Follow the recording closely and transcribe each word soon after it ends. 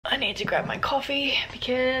need to grab my coffee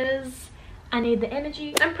because I need the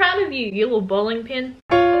energy. I'm proud of you, you little bowling pin.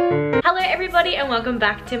 Hello everybody and welcome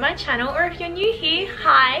back to my channel, or if you're new here,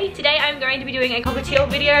 hi. Today I'm going to be doing a cockatiel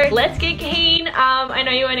video. Let's get keen. I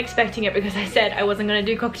know you weren't expecting it because I said I wasn't going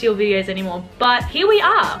to do cockatiel videos anymore, but here we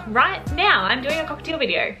are. Right now I'm doing a cockatiel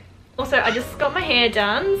video. Also, I just got my hair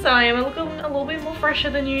done, so I am looking a little bit more fresher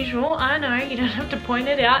than usual. I know, you don't have to point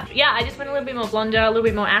it out. Yeah, I just went a little bit more blonder, a little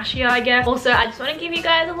bit more ashier, I guess. Also, I just want to give you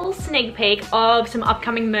guys a little sneak peek of some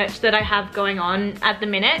upcoming merch that I have going on at the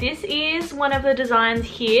minute. This is one of the designs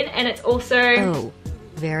here, and it's also...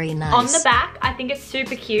 very nice. On the back, I think it's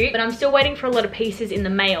super cute, but I'm still waiting for a lot of pieces in the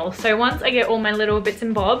mail. So once I get all my little bits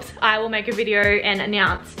and bobs, I will make a video and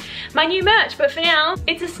announce my new merch. But for now,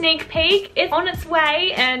 it's a sneak peek. It's on its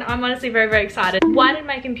way, and I'm honestly very, very excited. Why did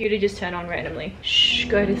my computer just turn on randomly? Shh,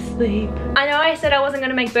 go to sleep. I know I said I wasn't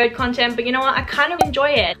gonna make bird content, but you know what? I kind of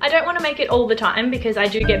enjoy it. I don't want to make it all the time because I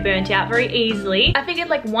do get burnt out very easily. I figured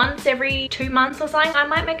like once every 2 months or something, I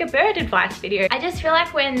might make a bird advice video. I just feel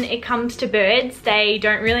like when it comes to birds, they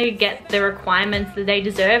don't really get the requirements that they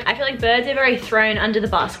deserve. I feel like birds are very thrown under the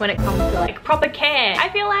bus when it comes to like proper care. I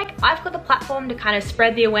feel like I've got the platform to kind of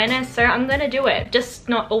spread the awareness, so I'm gonna do it, just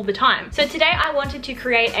not all the time. So today I wanted to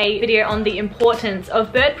create a video on the importance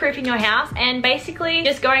of bird proofing your house and basically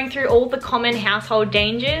just going through all the common household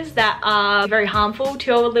dangers that are very harmful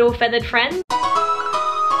to your little feathered friends.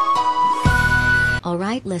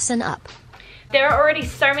 Alright, listen up. There are already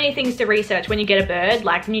so many things to research when you get a bird,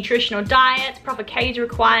 like nutritional diets, proper cage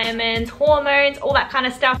requirements, hormones, all that kind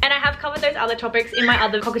of stuff. And I have covered those other topics in my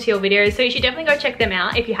other cockatiel videos, so you should definitely go check them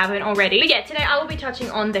out if you haven't already. But yeah, today I will be touching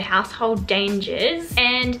on the household dangers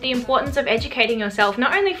and the importance of educating yourself,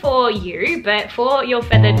 not only for you, but for your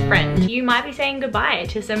feathered friend. You might be saying goodbye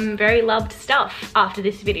to some very loved stuff after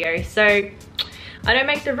this video, so I don't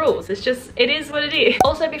make the rules, it is what it is.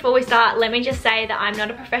 Also, before we start, let me just say that I'm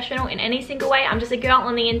not a professional in any single way. I'm just a girl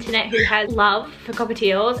on the internet who has love for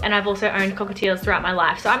cockatiels, and I've also owned cockatiels throughout my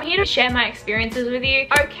life. So I'm here to share my experiences with you.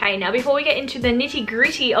 Okay, now before we get into the nitty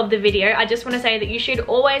gritty of the video, I just want to say that you should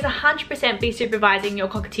always 100% be supervising your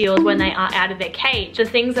cockatiels when they are out of their cage. The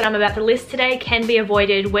things that I'm about to list today can be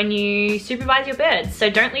avoided when you supervise your birds.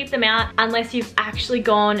 So don't leave them out unless you've actually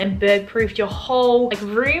gone and bird proofed your whole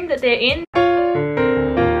room that they're in.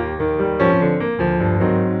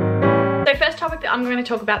 So first topic that I'm going to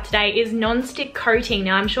talk about today is non-stick coating.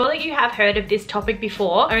 Now I'm sure that you have heard of this topic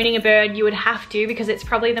before. Owning a bird, you would have to, because it's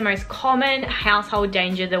probably the most common household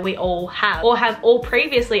danger that we all have or have all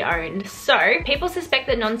previously owned. So people suspect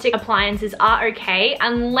that non-stick appliances are okay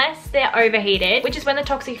unless they're overheated, which is when the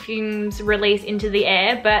toxic fumes release into the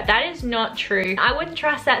air, but that is not true. I wouldn't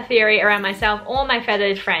trust that theory around myself or my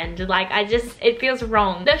feathered friend. Like, it feels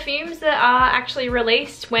wrong. The fumes that are actually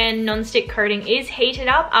released when non-stick coating is heated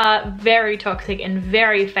up are very toxic and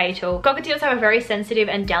very fatal. Cockatiels have a very sensitive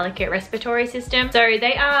and delicate respiratory system, so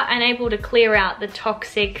they are unable to clear out the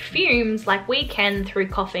toxic fumes like we can through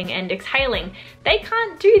coughing and exhaling. They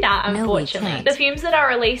can't do that, unfortunately. No, the fumes that are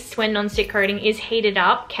released when non-stick coating is heated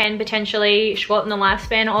up can potentially shorten the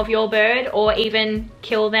lifespan of your bird or even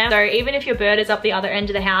kill them. So even if your bird is up the other end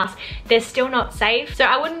of the house, they're still not safe. So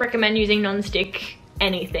I wouldn't recommend using non-stick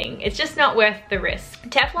anything. It's just not worth the risk.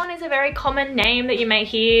 Teflon is a very common name that you may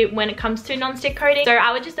hear when it comes to non-stick coating, so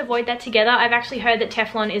I would just avoid that together. I've actually heard that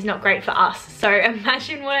Teflon is not great for us, so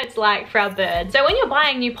imagine what it's like for our birds. So when you're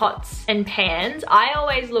buying new pots and pans, I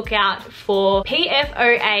always look out for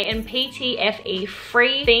PFOA and PTFE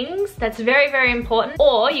free things. That's very, very important.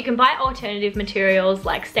 Or you can buy alternative materials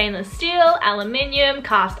like stainless steel, aluminium,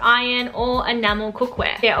 cast iron, or enamel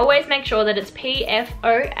cookware. Yeah, always make sure that it's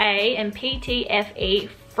PFOA and PTFE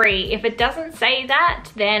free. If it doesn't say that,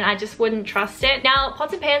 then I just wouldn't trust it. Now,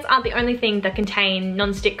 pots and pans aren't the only thing that contain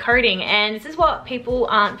non-stick coating, and this is what people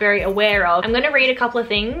aren't very aware of. I'm going to read a couple of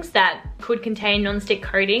things that could contain non-stick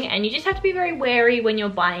coating, and you just have to be very wary when you're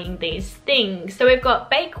buying these things. So we've got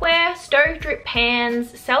bakeware, stove drip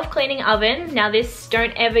pans, self-cleaning oven. Now this,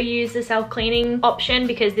 don't ever use the self-cleaning option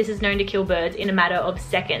because this is known to kill birds in a matter of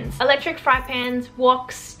seconds. Electric fry pans,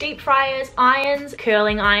 woks, deep fryers, irons,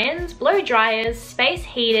 curling irons, blow dryers, space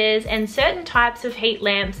heaters, and certain types of heat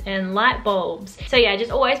lamps and light bulbs. So yeah,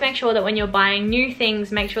 just always make sure that when you're buying new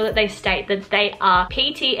things, make sure that they state that they are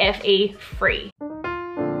PTFE free.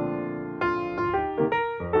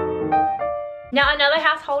 Now, another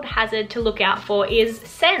household hazard to look out for is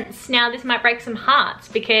scents. Now, this might break some hearts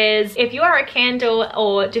because if you are a candle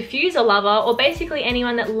or diffuser lover, or basically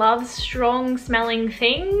anyone that loves strong smelling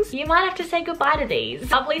things, you might have to say goodbye to these.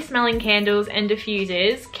 Lovely smelling candles and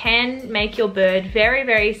diffusers can make your bird very,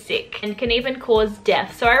 very sick and can even cause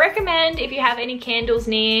death. So I recommend, if you have any candles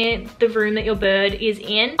near the room that your bird is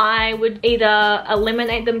in, I would either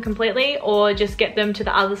eliminate them completely or just get them to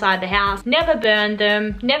the other side of the house. Never burn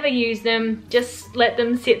them, never use them, just let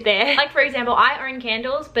them sit there. Like, for example, I own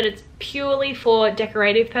candles, but it's purely for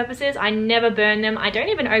decorative purposes. I never burn them. I don't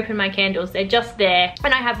even open my candles. They're just there.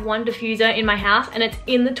 And I have one diffuser in my house and it's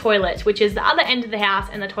in the toilet, which is the other end of the house,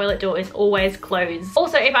 and the toilet door is always closed.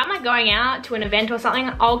 Also, if I'm like going out to an event or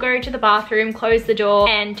something, I'll go to the bathroom, close the door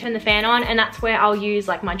and turn the fan on, and that's where I'll use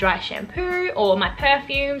like my dry shampoo or my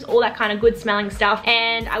perfumes, all that kind of good smelling stuff,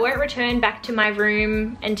 and I won't return back to my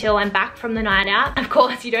room until I'm back from the night out. Of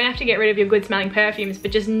course, you don't have to get rid of your good smelling perfumes,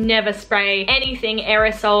 but just never spray anything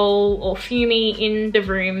aerosol or fumey in the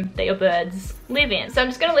room that your birds live in. So I'm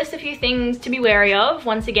just going to list a few things to be wary of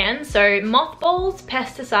once again. So mothballs,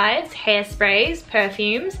 pesticides, hairsprays,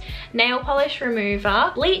 perfumes, nail polish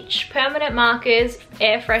remover, bleach, permanent markers,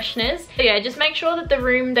 air fresheners. So yeah, just make sure that the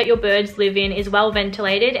room that your birds live in is well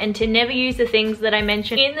ventilated, and to never use the things that I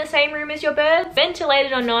mentioned in the same room as your birds.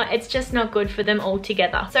 Ventilated or not, it's just not good for them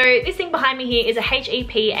altogether. So this thing behind me here is a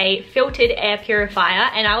HEPA filtered air purifier,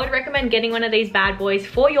 and I would recommend getting one of these bad boys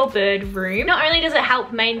for your bird room. Not only does it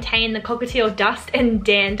help maintain the cockatiel dust and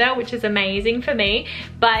dander, which is amazing for me,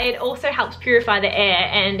 but it also helps purify the air,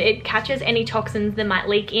 and it catches any toxins that might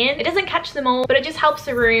leak in. It doesn't catch them all, but it just helps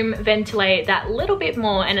the room ventilate that little bit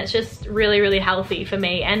more, and it's just really, really healthy for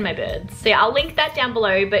me and my birds. So yeah, I'll link that down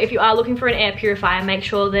below, but if you are looking for an air purifier, make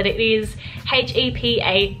sure that it is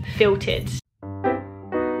HEPA filtered.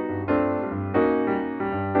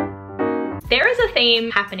 There is a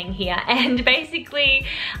theme happening here, and basically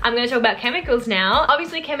I'm going to talk about chemicals now.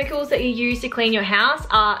 Obviously, chemicals that you use to clean your house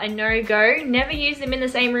are a no-go. Never use them in the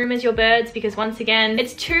same room as your birds, because once again,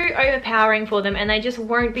 it's too overpowering for them and they just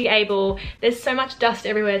won't be able, there's so much dust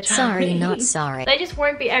everywhere. Sorry, not sorry. They just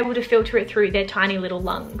won't be able to filter it through their tiny little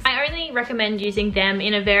lungs. I only recommend using them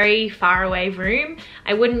in a very far away room.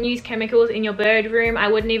 I wouldn't use chemicals in your bird room. I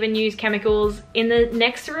wouldn't even use chemicals in the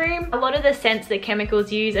next room. A lot of the scents that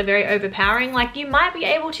chemicals use are very overpowering. Like, you might be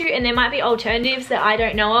able to, and there might be alternatives that I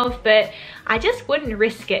don't know of, but I just wouldn't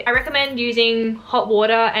risk it. I recommend using hot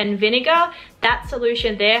water and vinegar. That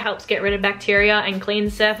solution there helps get rid of bacteria and clean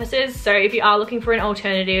surfaces. So if you are looking for an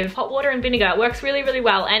alternative, hot water and vinegar works really, really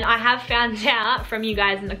well. And I have found out from you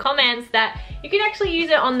guys in the comments that you can actually use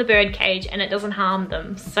it on the bird cage and it doesn't harm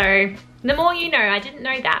them. So the more you know. I didn't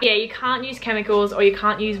know that. Yeah, you can't use chemicals or you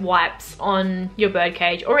can't use wipes on your bird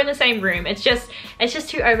cage or in the same room. It's just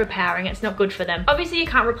too overpowering. It's not good for them. Obviously, you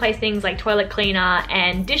can't replace things like toilet cleaner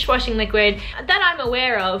and dishwashing liquid that I'm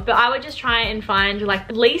aware of, but I would just try and find like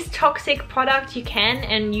the least toxic product you can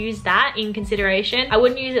and use that in consideration. I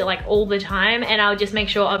wouldn't use it like all the time, and I would just make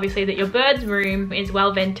sure obviously that your bird's room is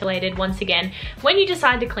well ventilated once again when you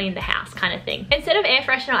decide to clean the house, kind of thing. Instead of air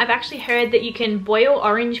freshener, I've actually heard that you can boil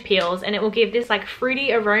orange peels and it will give this like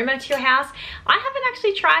fruity aroma to your house. I haven't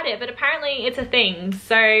actually tried it, but apparently it's a thing.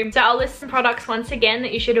 So I'll list some products once again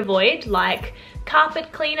that you should avoid, like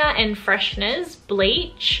carpet cleaner and fresheners,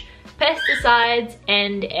 bleach, pesticides,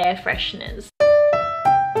 and air fresheners.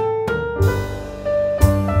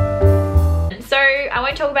 So I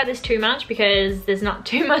won't talk about this too much because there's not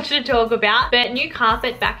too much to talk about, but new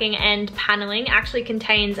carpet backing and paneling actually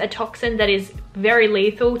contains a toxin that is very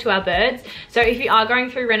lethal to our birds. So if you are going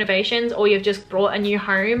through renovations or you've just brought a new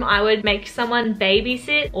home, I would make someone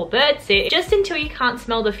babysit or bird sit just until you can't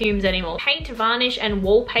smell the fumes anymore. Paint, varnish, and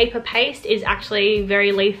wallpaper paste is actually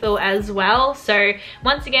very lethal as well. So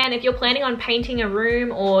once again, if you're planning on painting a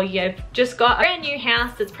room or you've just got a brand new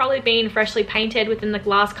house that's probably been freshly painted within the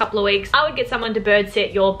last couple of weeks, I would get someone to bird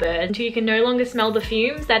sit your bird until you can no longer smell the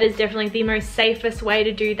fumes. That is definitely the most safest way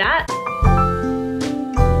to do that.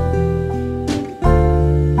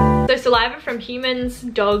 So saliva from humans,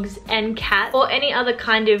 dogs, and cats, or any other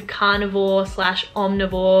kind of carnivore slash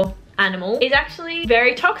omnivore animal, is actually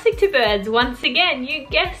very toxic to birds. Once again, you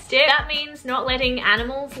guessed it. That means not letting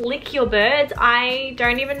animals lick your birds. I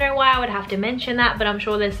don't even know why I would have to mention that, but I'm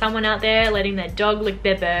sure there's someone out there letting their dog lick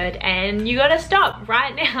their bird, and you gotta stop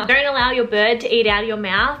right now. Don't allow your bird to eat out of your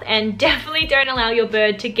mouth, and definitely don't allow your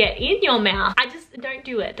bird to get in your mouth. Don't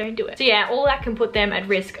do it, don't do it. So yeah, all that can put them at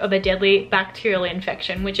risk of a deadly bacterial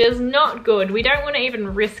infection, which is not good. We don't want to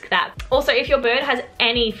even risk that. Also, if your bird has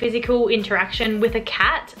any physical interaction with a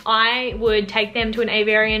cat, I would take them to an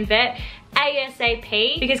aviarian vet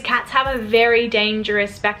ASAP, because cats have a very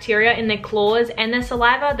dangerous bacteria in their claws and their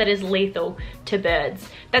saliva that is lethal to birds.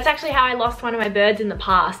 That's actually how I lost one of my birds in the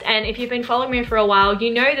past, and if you've been following me for a while,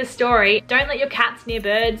 you know the story. Don't let your cats near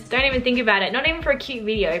birds. Don't even think about it, not even for a cute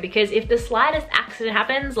video, because if the slightest accident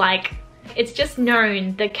happens, like, it's just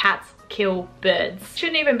known that cats kill birds.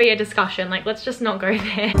 Shouldn't even be a discussion, like, let's just not go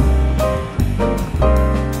there.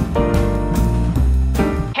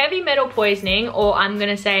 Heavy metal poisoning, or I'm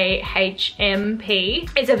gonna say HMP,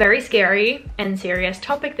 is a very scary and serious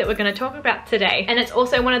topic that we're gonna talk about today. And it's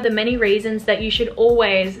also one of the many reasons that you should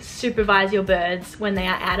always supervise your birds when they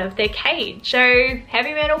are out of their cage. So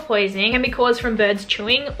heavy metal poisoning can be caused from birds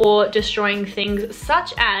chewing or destroying things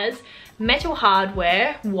such as metal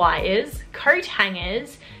hardware, wires, coat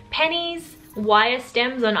hangers, pennies, wire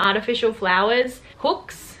stems on artificial flowers,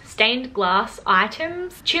 hooks, stained glass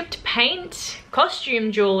items, chipped paint,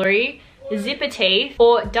 costume jewelry, zipper teeth,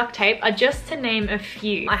 or duct tape are just to name a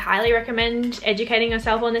few. I highly recommend educating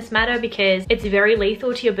yourself on this matter because it's very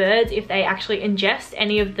lethal to your birds if they actually ingest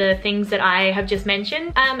any of the things that I have just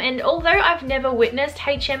mentioned. And although I've never witnessed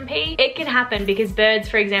HMP, it can happen because birds,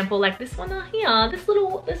 for example, like this one here, this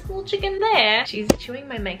little chicken there, she's chewing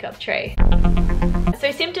my makeup tray. So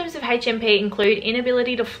symptoms of HMP include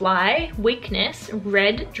inability to fly, weakness,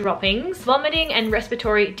 red droppings, vomiting, and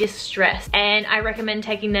respiratory distress. And I recommend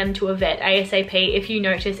taking them to a vet ASAP if you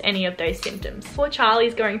notice any of those symptoms. Poor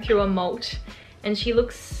Charlie's going through a molt and she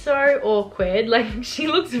looks so awkward. Like, she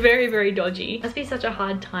looks very, very dodgy. Must be such a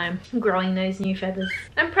hard time growing those new feathers.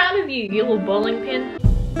 I'm proud of you, you little bowling pin.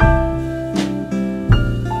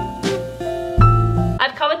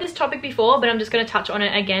 I've covered this topic before, but I'm just going to touch on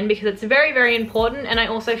it again because it's very, very important, and I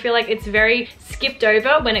also feel like it's very skipped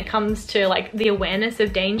over when it comes to like the awareness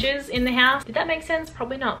of dangers in the house. Did that make sense?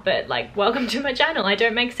 Probably not, but like, welcome to my channel. I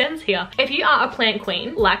don't make sense here. If you are a plant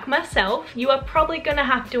queen like myself, you are probably going to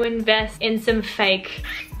have to invest in some fake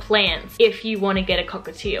plants if you want to get a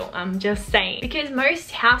cockatiel. I'm just saying, because most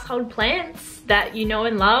household plants that you know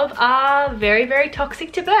and love are very, very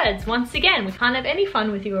toxic to birds. Once again, we can't have any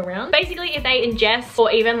fun with you around. Basically, if they ingest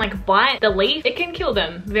or even like bite the leaf, it can kill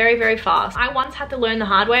them very, very fast. I once had to learn the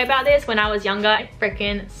hard way about this when I was younger. It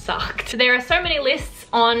freaking sucked. There are so many lists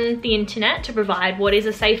on the internet to provide what is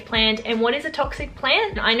a safe plant and what is a toxic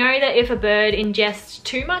plant. I know that if a bird ingests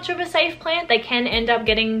too much of a safe plant, they can end up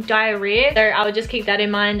getting diarrhea, so I would just keep that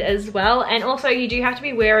in mind as well. And also, you do have to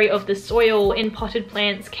be wary of the soil in potted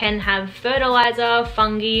plants can have fertilizer,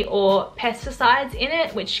 fungi, or pesticides in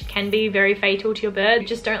it, which can be very fatal to your bird.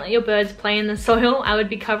 Just don't let your birds play in the soil. I would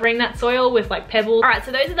be covering that soil with like pebbles. All right,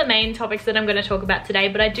 so those are the main topics that I'm going to talk about today,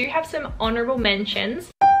 but I do have some honorable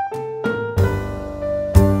mentions.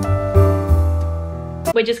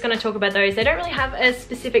 We're just going to talk about those. They don't really have a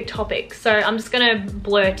specific topic, so I'm just going to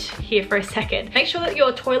blurt here for a second. Make sure that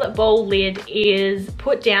your toilet bowl lid is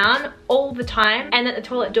put down all the time and that the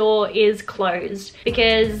toilet door is closed,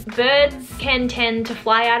 because birds can tend to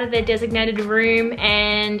fly out of their designated room,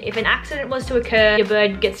 and if an accident was to occur, your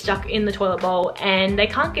bird gets stuck in the toilet bowl and they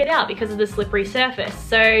can't get out because of the slippery surface,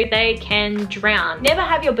 so they can drown. Never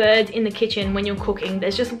have your birds in the kitchen when you're cooking.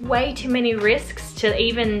 There's just way too many risks to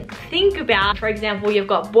even think about. For example, you've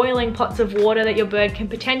got boiling pots of water that your bird can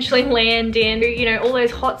potentially land in. You know, all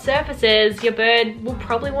those hot surfaces, your bird will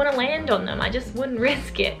probably want to land on them. I just wouldn't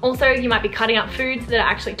risk it. Also, you might be cutting up foods that are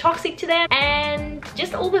actually toxic to them, and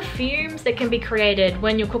just all the fumes that can be created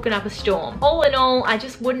when you're cooking up a storm. All in all, I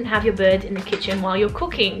just wouldn't have your birds in the kitchen while you're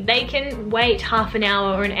cooking. They can wait half an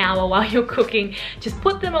hour or an hour while you're cooking. Just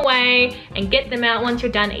put them away and get them out once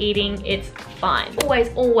you're done eating. It's fine.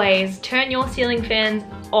 Always, always turn your ceiling fans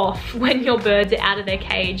off when your birds are out of their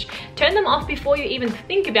cage. Turn them off before you even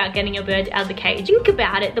think about getting your birds out of the cage. Think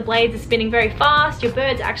about it, the blades are spinning very fast, your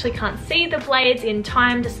birds actually can't see the blades in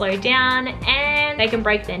time to slow down, and they can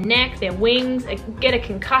break their neck, their wings, get a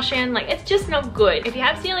concussion. Like, it's just not good. If you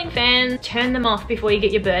have ceiling fans, turn them off before you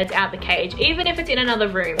get your birds out of the cage, even if it's in another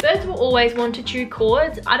room. Birds will always want to chew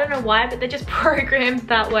cords. I don't know why, but they're just programmed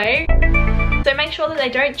that way. So make sure that they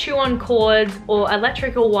don't chew on cords or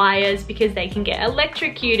electrical wires because they can get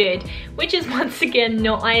electrocuted, which is once again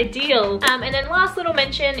not ideal. And then last little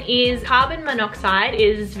mention is carbon monoxide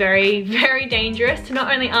is very, very dangerous to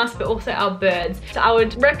not only us but also our birds. So I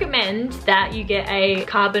would recommend that you get a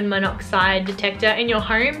carbon monoxide detector in your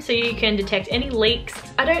home so you can detect any leaks.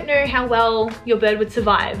 I don't know how well your bird would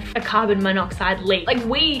survive a carbon monoxide leak. Like,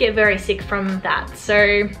 we get very sick from that.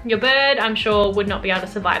 So your bird, I'm sure, would not be able to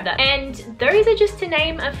survive that. And those are just to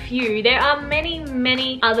name a few. There are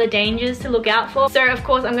many other dangers to look out for. So of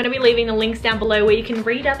course, I'm going to be leaving the links down below where you can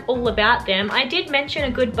read up all about them. I did mention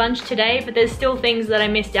a good bunch today, but there's still things that I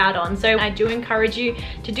missed out on. So I do encourage you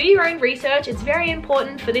to do your own research. It's very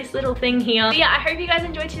important for this little thing here. But yeah, I hope you guys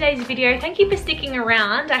enjoyed today's video. Thank you for sticking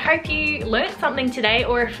around. I hope you learned something today,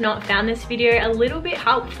 or if not, found this video a little bit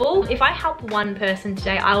helpful. If I help one person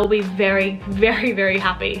today, I will be very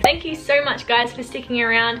happy. Thank you so much, guys, for sticking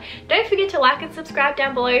around. Don't forget to like and subscribe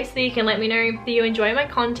down below so you can let me know that you enjoy my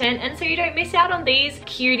content and so you don't miss out on these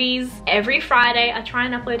cuties every Friday. I try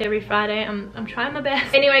and upload every Friday. I'm trying my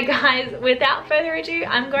best. Anyway, guys, without further ado,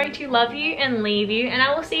 I'm going to love you and leave you, and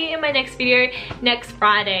I will see you in my next video next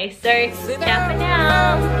Friday. So ciao for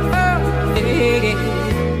now.